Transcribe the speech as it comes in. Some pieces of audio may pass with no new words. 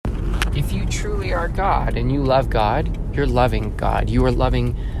If you truly are God and you love God, you're loving God. You are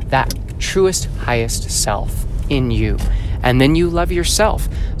loving that truest, highest self in you. And then you love yourself.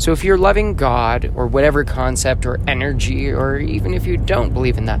 So if you're loving God or whatever concept or energy, or even if you don't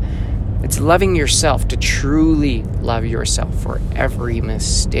believe in that, it's loving yourself, to truly love yourself for every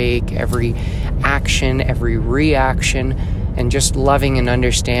mistake, every action, every reaction, and just loving and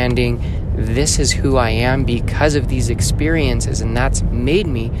understanding this is who I am because of these experiences, and that's made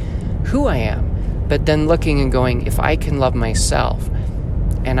me who I am. But then looking and going, if I can love myself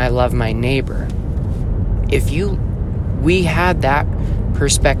and I love my neighbor, we had that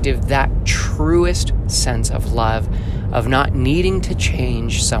perspective, that truest sense of love, of not needing to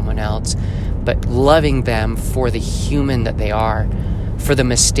change someone else, but loving them for the human that they are, for the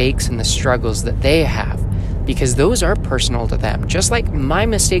mistakes and the struggles that they have, because those are personal to them. Just like my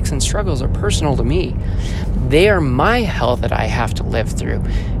mistakes and struggles are personal to me. They are my hell that I have to live through.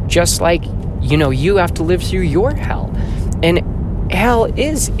 Just like, you have to live through your hell. And hell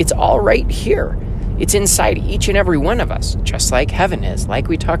it's all right here. It's inside each and every one of us, just like heaven is, like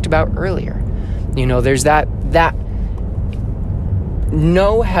we talked about earlier. There's that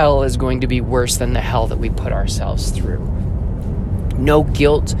no hell is going to be worse than the hell that we put ourselves through. No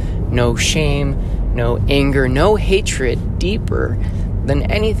guilt, no shame, no anger, no hatred deeper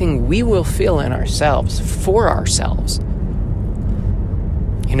than anything we will feel in ourselves for ourselves.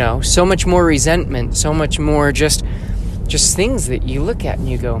 So much more resentment, so much more just things that you look at and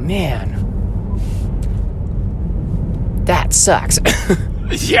you go, man, that sucks.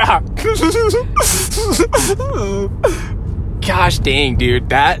 Yeah. Gosh dang, dude,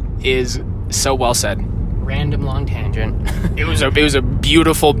 that is so well said. Random long tangent. It was a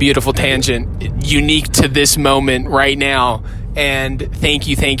beautiful, beautiful tangent, unique to this moment right now. And thank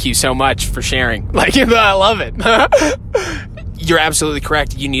you so much for sharing. I love it. You're absolutely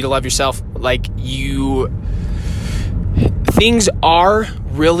correct. You need to love yourself. Things are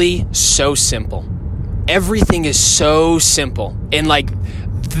really so simple. Everything is so simple. And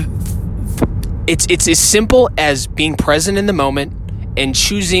it's as simple as being present in the moment and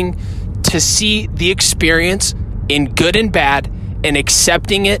choosing to see the experience in good and bad and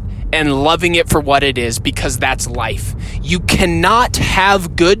accepting it and loving it for what it is, because that's life. You cannot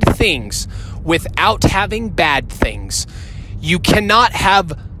have good things without having bad things. You cannot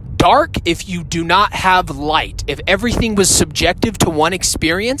have dark if you do not have light. If everything was subjective to one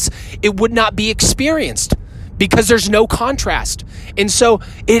experience, it would not be experienced because there's no contrast. And so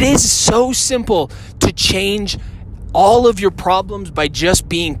it is so simple to change all of your problems by just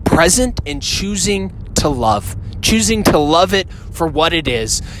being present and choosing to love it for what it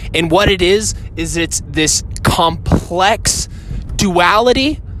is. And what it is it's this complex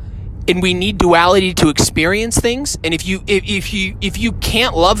duality. And we need duality to experience things. And if you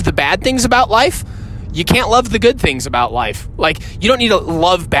can't love the bad things about life, you can't love the good things about life. You don't need to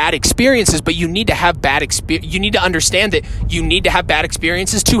love bad experiences, but you need to have you need to understand that you need to have bad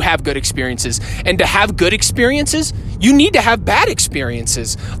experiences to have good experiences. And to have good experiences, you need to have bad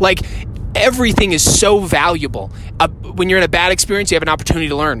experiences. Everything is so valuable. When you're in a bad experience, you have an opportunity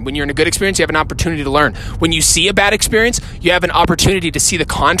to learn. When you're in a good experience, you have an opportunity to learn. When you see a bad experience, you have an opportunity to see the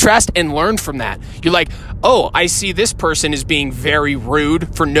contrast and learn from that. You're like, oh, I see this person is being very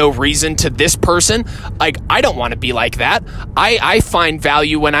rude for no reason to this person. I don't want to be like that. I find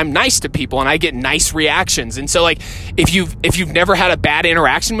value when I'm nice to people and I get nice reactions. And so if you've never had a bad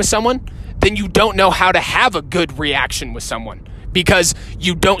interaction with someone, then you don't know how to have a good reaction with someone, because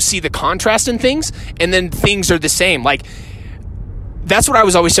you don't see the contrast in things, and then things are the same. That's what I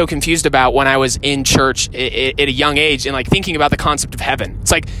was always so confused about when I was in church at a young age and thinking about the concept of heaven.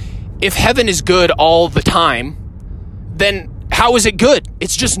 It's if heaven is good all the time, then how is it good?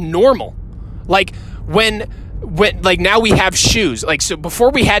 It's just normal. When now we have shoes. So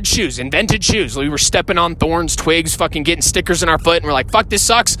before we had shoes, invented shoes, we were stepping on thorns, twigs, fucking getting stickers in our foot, and we're like, fuck, this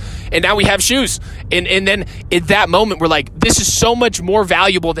sucks. And now we have shoes. And then at that moment, we're like, this is so much more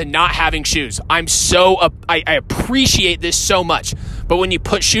valuable than not having shoes. I appreciate this so much. But when you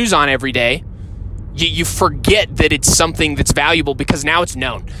put shoes on every day, you forget that it's something that's valuable, because now it's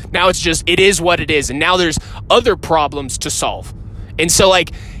known. Now it's just, it is what it is. And now there's other problems to solve. And so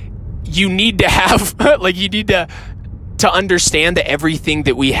you need to have, you need to understand that everything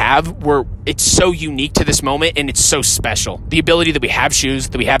that we have, it's so unique to this moment, and it's so special. The ability that we have shoes,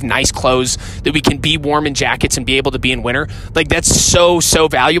 that we have nice clothes, that we can be warm in jackets and be able to be in winter, that's so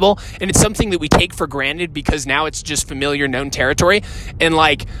valuable. And it's something that we take for granted because now it's just familiar, known territory. And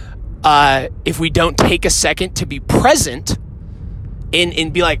if we don't take a second to be present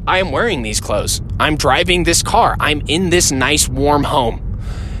and be like, I am wearing these clothes, I'm driving this car, I'm in this nice warm home,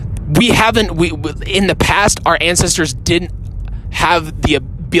 we in the past, our ancestors didn't have the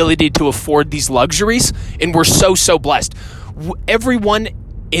ability to afford these luxuries, and we're so blessed. Everyone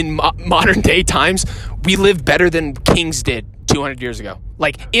in modern day times, we live better than kings did 200 years ago,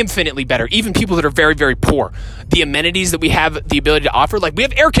 like infinitely better. Even people that are very, very poor, the amenities that we have the ability to offer, like we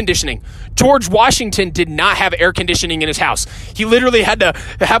have air conditioning. George Washington did not have air conditioning in his house. He literally had to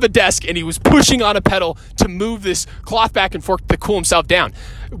have a desk, and he was pushing on a pedal to move this cloth back and forth to cool himself down.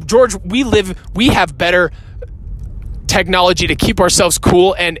 George, we have better technology to keep ourselves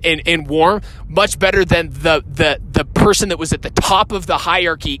cool and warm, much better than the person that was at the top of the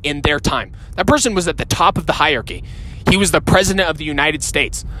hierarchy in their time. That person was at the top of the hierarchy. He was the president of the United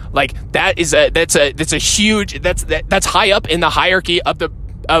States. Like that's high up in the hierarchy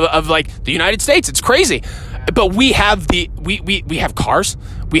of like the United States. It's crazy. But we have we have cars.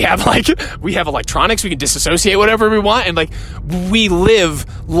 We have electronics. We can disassociate whatever we want, and like we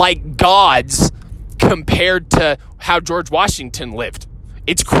live like gods compared to how George Washington lived.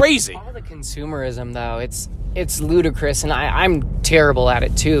 It's crazy. All the consumerism, though, it's ludicrous, and I'm terrible at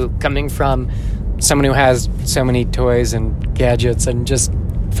it too, coming from someone who has so many toys and gadgets and just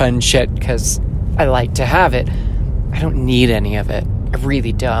fun shit because I like to have it. I don't need any of it. I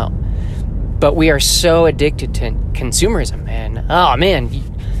really don't. But we are so addicted to consumerism, man. Oh, man.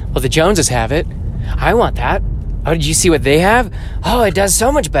 Well, the Joneses have it. I want that. Oh, did you see what they have? Oh, it does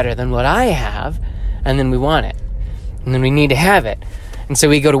so much better than what I have. And then we want it. And then we need to have it. And so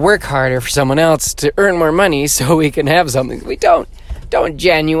we go to work harder for someone else to earn more money so we can have something we don't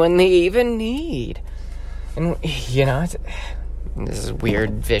genuinely even need. And, you know, this is a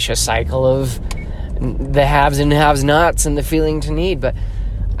weird, vicious cycle of the haves and have-nots and the feeling to need. But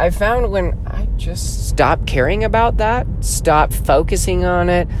I found when I just stop caring about that, stop focusing on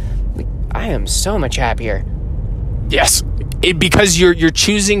it, I am so much happier. Yes. Because you're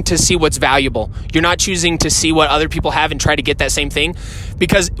choosing to see what's valuable. You're not choosing to see what other people have and try to get that same thing.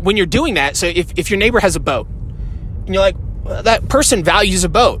 Because when you're doing that, so if your neighbor has a boat, and you're like, well, that person values a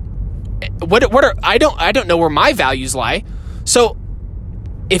boat. I don't know where my values lie. So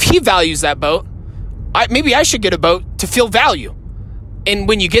if he values that boat, maybe I should get a boat to feel value. And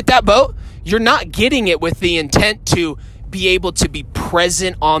when you get that boat, you're not getting it with the intent to be able to be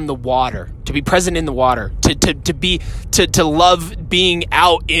present on the water, to be present in the water, to love being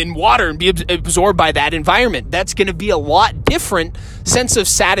out in water and be absorbed by that environment. That's going to be a lot different sense of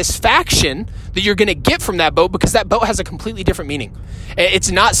satisfaction that you're going to get from that boat, because that boat has a completely different meaning.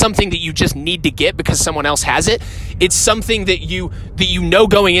 It's not something that you just need to get because someone else has it. It's something that you know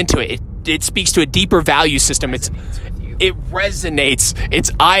going into it. It speaks to a deeper value system. It resonates.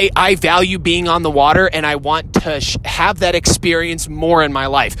 I value being on the water, and I want to have that experience more in my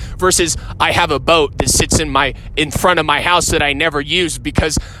life, versus I have a boat that sits in front of my house that I never use,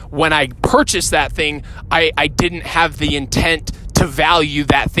 because when I purchased that thing, I didn't have the intent to value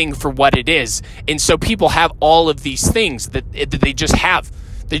that thing for what it is. And so people have all of these things that they just have.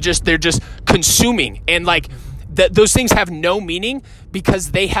 They're just consuming, and like those things have no meaning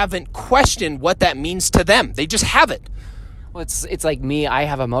because they haven't questioned what that means to them. They just have it. Well, it's like me. I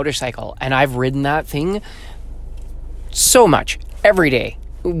have a motorcycle, and I've ridden that thing so much every day.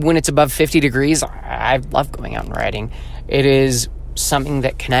 When it's above 50 degrees, I love going out and riding. It is something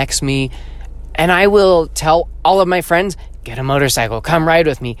that connects me, and I will tell all of my friends, get a motorcycle, come ride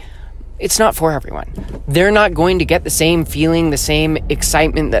with me. It's not for everyone. They're not going to get the same feeling, the same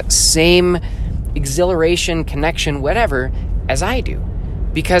excitement, that same exhilaration, connection, whatever, as I do,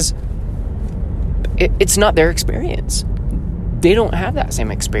 because it's not their experience. They don't have that same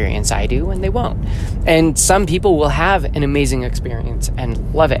experience I do, and they won't. And some people will have an amazing experience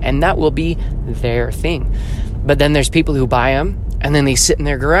and love it, and that will be their thing. But then there's people who buy them, and then they sit in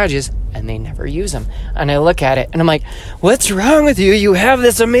their garages, and they never use them. And I look at it, and I'm like, what's wrong with you? You have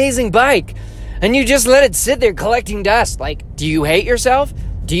this amazing bike, and you just let it sit there collecting dust. Like, do you hate yourself?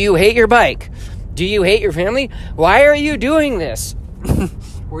 Do you hate your bike? Do you hate your family? Why are you doing this?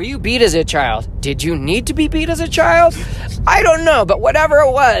 Were you beat as a child? Did you need to be beat as a child? I don't know, but whatever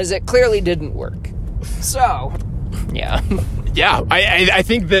it was, it clearly didn't work. So, yeah. Yeah, I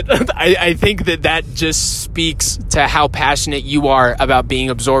think that just speaks to how passionate you are about being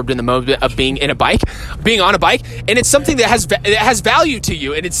absorbed in the moment of being on a bike, and it's something that has value to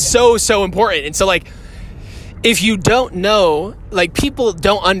you, and it's so important. And so, like, if you don't know, like, people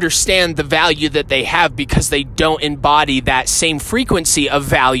don't understand the value that they have because they don't embody that same frequency of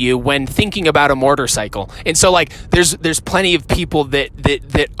value when thinking about a motorcycle. And so, like, there's plenty of people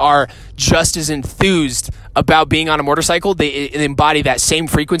that are just as enthused about being on a motorcycle, they embody that same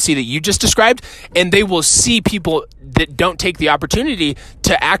frequency that you just described, and they will see people that don't take the opportunity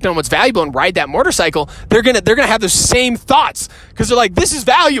to act on what's valuable and ride that motorcycle. They're gonna have those same thoughts because they're like, this is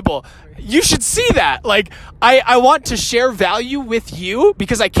valuable. You should see that. Like, I want to share value with you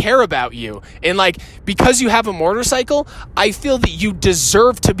because I care about you. And like, because you have a motorcycle, I feel that you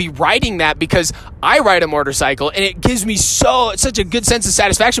deserve to be riding that because I ride a motorcycle and it gives me such a good sense of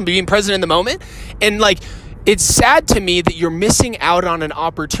satisfaction being present in the moment. And like, it's sad to me that you're missing out on an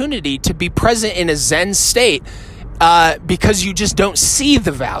opportunity to be present in a Zen state because you just don't see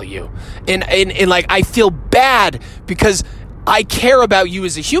the value. And like, I feel bad because I care about you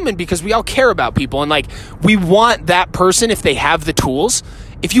as a human because we all care about people. And like, we want that person, if they have the tools,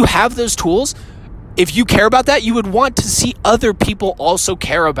 if you have those tools, if you care about that, you would want to see other people also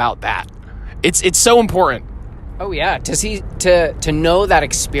care about that. It's so important. Oh yeah, to know that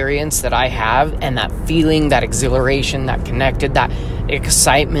experience that I have and that feeling, that exhilaration, that connected, that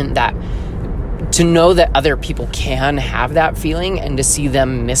excitement, that to know that other people can have that feeling and to see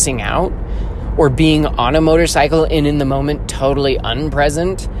them missing out or being on a motorcycle and in the moment totally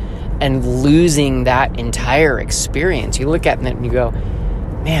unpresent and losing that entire experience. You look at it and you go,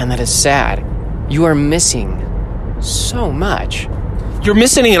 man, that is sad. You are missing so much. You're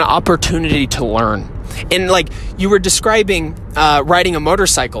missing an opportunity to learn. And like you were describing riding a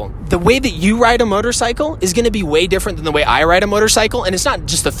motorcycle, the way that you ride a motorcycle is going to be way different than the way I ride a motorcycle. And it's not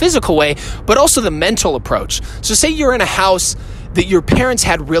just the physical way, but also the mental approach. So say you're in a house that your parents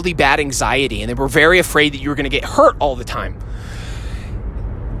had really bad anxiety and they were very afraid that you were going to get hurt all the time.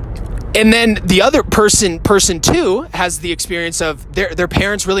 And then the other person too has the experience of their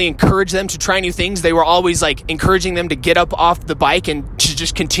parents really encouraged them to try new things. They were always like encouraging them to get up off the bike and to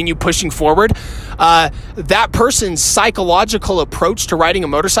just continue pushing forward. That person's psychological approach to riding a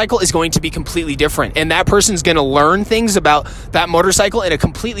motorcycle is going to be completely different. And that person's going to learn things about that motorcycle in a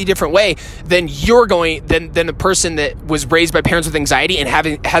completely different way than than the person that was raised by parents with anxiety and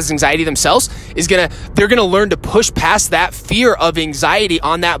has anxiety themselves they're going to learn to push past that fear of anxiety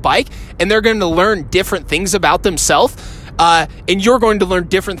on that bike. And they're going to learn different things about themselves. And you're going to learn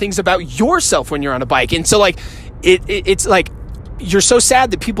different things about yourself when you're on a bike. And so like, it's like, you're so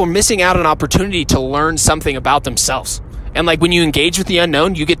sad that people are missing out on an opportunity to learn something about themselves. And like, when you engage with the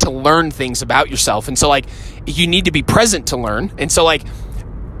unknown, you get to learn things about yourself. And so like, you need to be present to learn. And so like,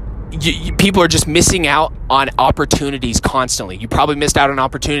 people are just missing out on opportunities constantly. You probably missed out on an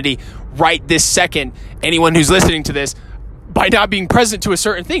opportunity right this second. Anyone who's listening to this, by not being present to a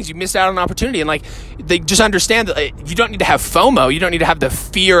certain things, you missed out on an opportunity. And like, they just understand that you don't need to have FOMO. You don't need to have the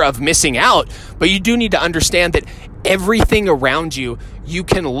fear of missing out, but you do need to understand that everything around you, you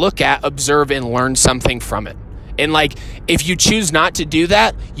can look at, observe, and learn something from it. And like, if you choose not to do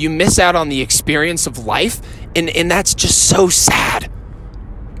that, you miss out on the experience of life. And that's just so sad.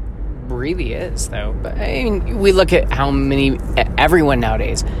 Really is though. But I mean, we look at everyone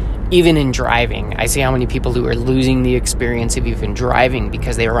nowadays, even in driving, I see how many people who are losing the experience of even driving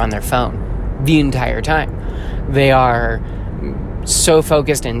because they were on their phone the entire time. They are so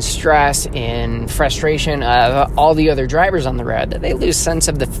focused in stress, in frustration of all the other drivers on the road that they lose sense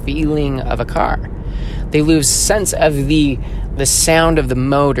of the feeling of a car. They lose sense of the sound of the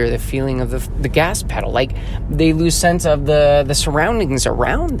motor, the feeling of the gas pedal. Like, they lose sense of the surroundings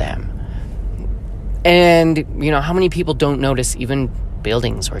around them. And, you know, how many people don't notice even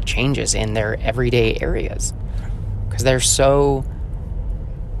buildings or changes in their everyday areas because they're so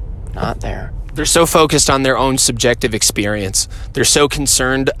not there. They're so focused on their own subjective experience. They're so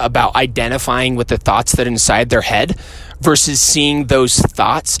concerned about identifying with the thoughts that are inside their head versus seeing those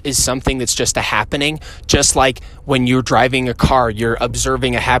thoughts as something that's just a happening. Just like when you're driving a car, you're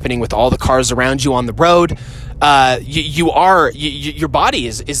observing a happening with all the cars around you on the road. Your body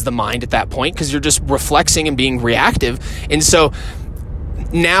is the mind at that point because you're just reflexing and being reactive. And so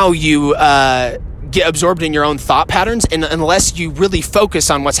now you get absorbed in your own thought patterns, and unless you really focus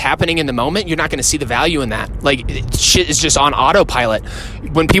on what's happening in the moment, you're not going to see the value in that. Like, shit is just on autopilot.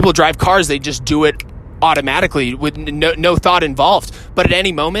 When people drive cars, they just do it automatically with no thought involved. But at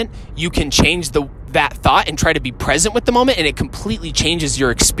any moment, you can change that thought and try to be present with the moment, and it completely changes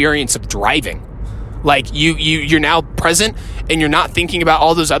your experience of driving. Like, you're now present and you're not thinking about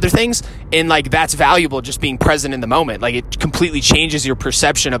all those other things. And like, that's valuable, just being present in the moment. Like, it completely changes your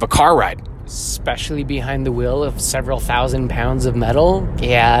perception of a car ride. Especially behind the wheel of several thousand pounds of metal.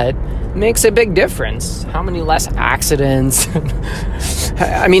 Yeah, it makes a big difference. How many less accidents?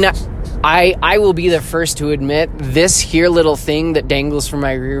 I mean, I will be the first to admit, this here little thing that dangles from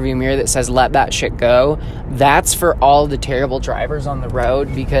my rearview mirror that says let that shit go, that's for all the terrible drivers on the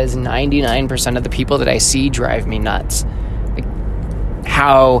road, because 99% of the people that I see drive me nuts. Like,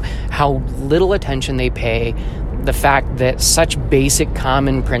 how little attention they pay, the fact that such basic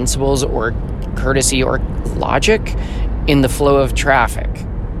common principles or courtesy or logic in the flow of traffic,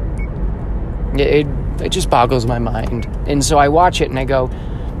 it just boggles my mind. And so I watch it and I go,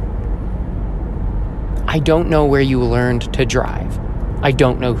 I don't know where you learned to drive. I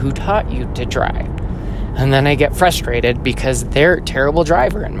don't know who taught you to drive. And then I get frustrated because they're a terrible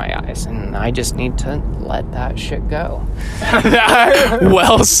driver in my eyes, and I just need to let that shit go.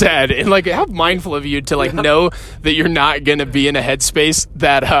 Well said. And like, how mindful of you to like know that you're not going to be in a headspace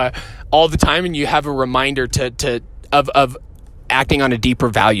that all the time, and you have a reminder of acting on a deeper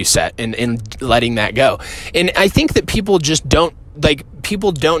value set and letting that go. And I think that people just don't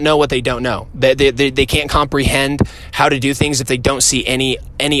know what they don't know. They can't comprehend how to do things if they don't see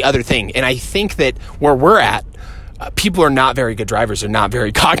any other thing. And I think that where we're at, people are not very good drivers. They're not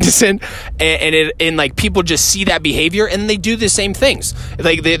very cognizant, and like people just see that behavior and they do the same things.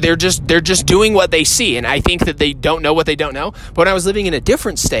 Like they're just doing what they see. And I think that they don't know what they don't know. But when I was living in a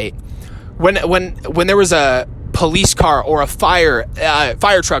different state, when there was a police car or a fire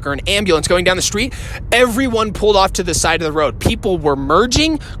truck or an ambulance going down the street, everyone pulled off to the side of the road. People were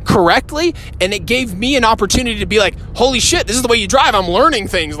merging correctly, and it gave me an opportunity to be like, holy shit, this is the way you drive. I'm learning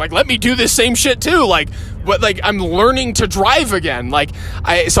things. Like, let me do this same shit too. Like I'm learning to drive again.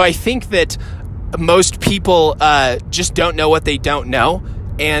 So I think that most people just don't know what they don't know.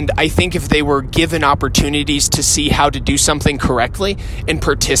 And I think if they were given opportunities to see how to do something correctly and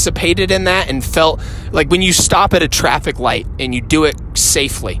participated in that and felt like when you stop at a traffic light and you do it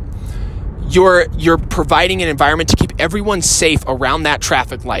safely, you're providing an environment to keep everyone safe around that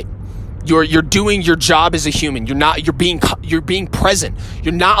traffic light. You're doing your job as a human. You're being present.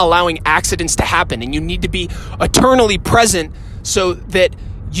 You're not allowing accidents to happen, and you need to be eternally present so that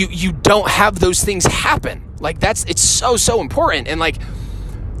you don't have those things happen. Like it's so important. And like,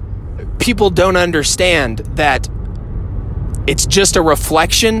 people don't understand that it's just a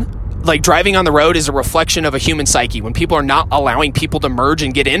reflection. Like, driving on the road is a reflection of a human psyche. When people are not allowing people to merge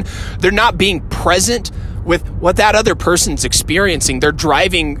and get in, they're not being present with what that other person's experiencing. They're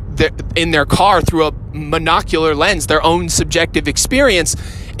driving in their car through a monocular lens, their own subjective experience.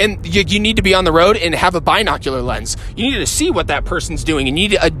 And you need to be on the road and have a binocular lens. You need to see what that person's doing. You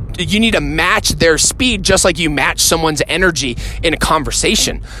need to match their speed, just like you match someone's energy in a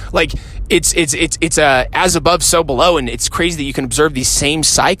conversation. Like, it's as above, so below. And it's crazy that you can observe these same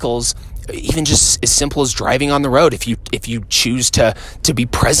cycles, even just as simple as driving on the road, if you choose to be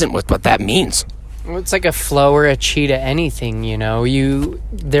present with what that means. Well, it's like a flow or a chi to anything, you know.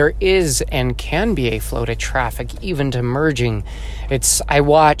 There is and can be a flow to traffic, even to merging. I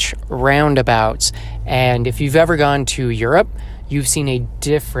watch roundabouts, and if you've ever gone to Europe, you've seen a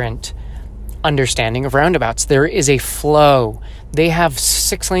different understanding of roundabouts. There is a flow. They have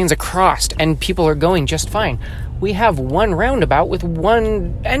 6 lanes across, and people are going just fine. We have one roundabout with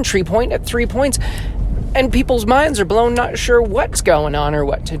one entry point at 3 points, and people's minds are blown, not sure what's going on or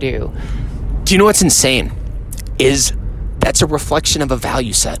what to do. Do you know what's insane? Is that's a reflection of a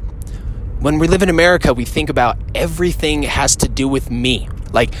value set. When we live in America, we think about everything has to do with me.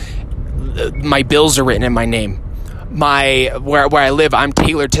 Like, my bills are written in my name. Where I live, I'm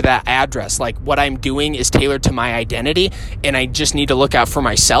tailored to that address. Like, what I'm doing is tailored to my identity, and I just need to look out for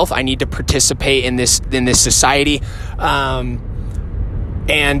myself. I need to participate in this society. And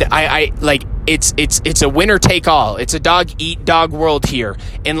I like, it's a winner take all. It's a dog eat dog world here.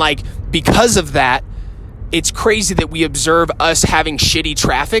 And like, because of that, it's crazy that we observe us having shitty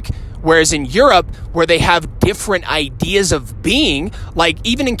traffic. Whereas in Europe, where they have different ideas of being, like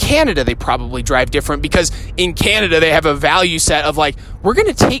even in Canada, they probably drive different, because in Canada, they have a value set of like, we're going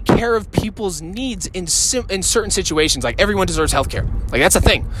to take care of people's needs in certain situations. Like, everyone deserves healthcare. Like, that's a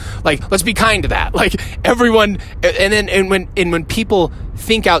thing. Like, let's be kind to that. Like, everyone, and when people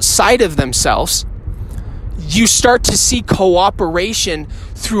think outside of themselves, you start to see cooperation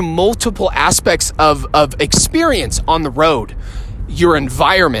through multiple aspects of experience on the road. Your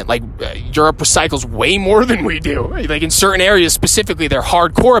environment, like Europe recycles way more than we do. Like, in certain areas specifically, they're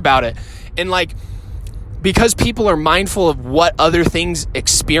hardcore about it. And like, because people are mindful of what other things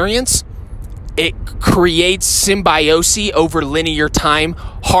experience, it creates symbiosis over linear time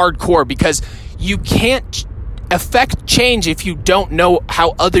hardcore, because you can't affect change if you don't know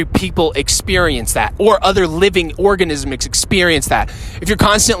how other people experience that, or other living organisms experience that. If you're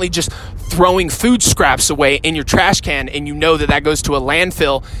constantly just throwing food scraps away in your trash can, and you know that that goes to a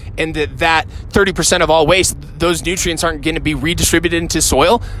landfill, and that 30% of all waste, those nutrients aren't going to be redistributed into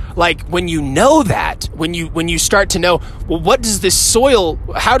soil. Like, when you know that, when you start to know, well, what does this soil,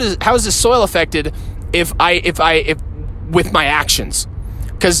 how is this soil affected if with my actions?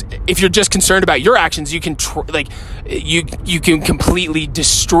 Because if you're just concerned about your actions, you can you can completely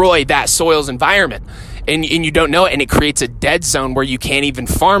destroy that soil's environment, and you don't know it, and it creates a dead zone where you can't even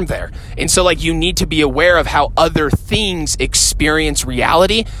farm there. And so, like, you need to be aware of how other things experience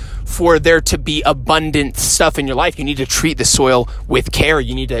reality for there to be abundant stuff in your life. You need to treat the soil with care.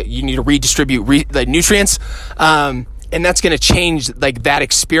 You need to redistribute the nutrients. And that's going to change, like, that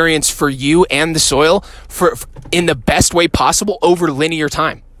experience for you and the soil for in the best way possible over linear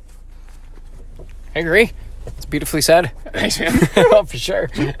time. I agree. It's beautifully said. Thanks, man. Oh, for sure.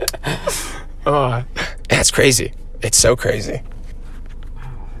 That's crazy. It's so crazy.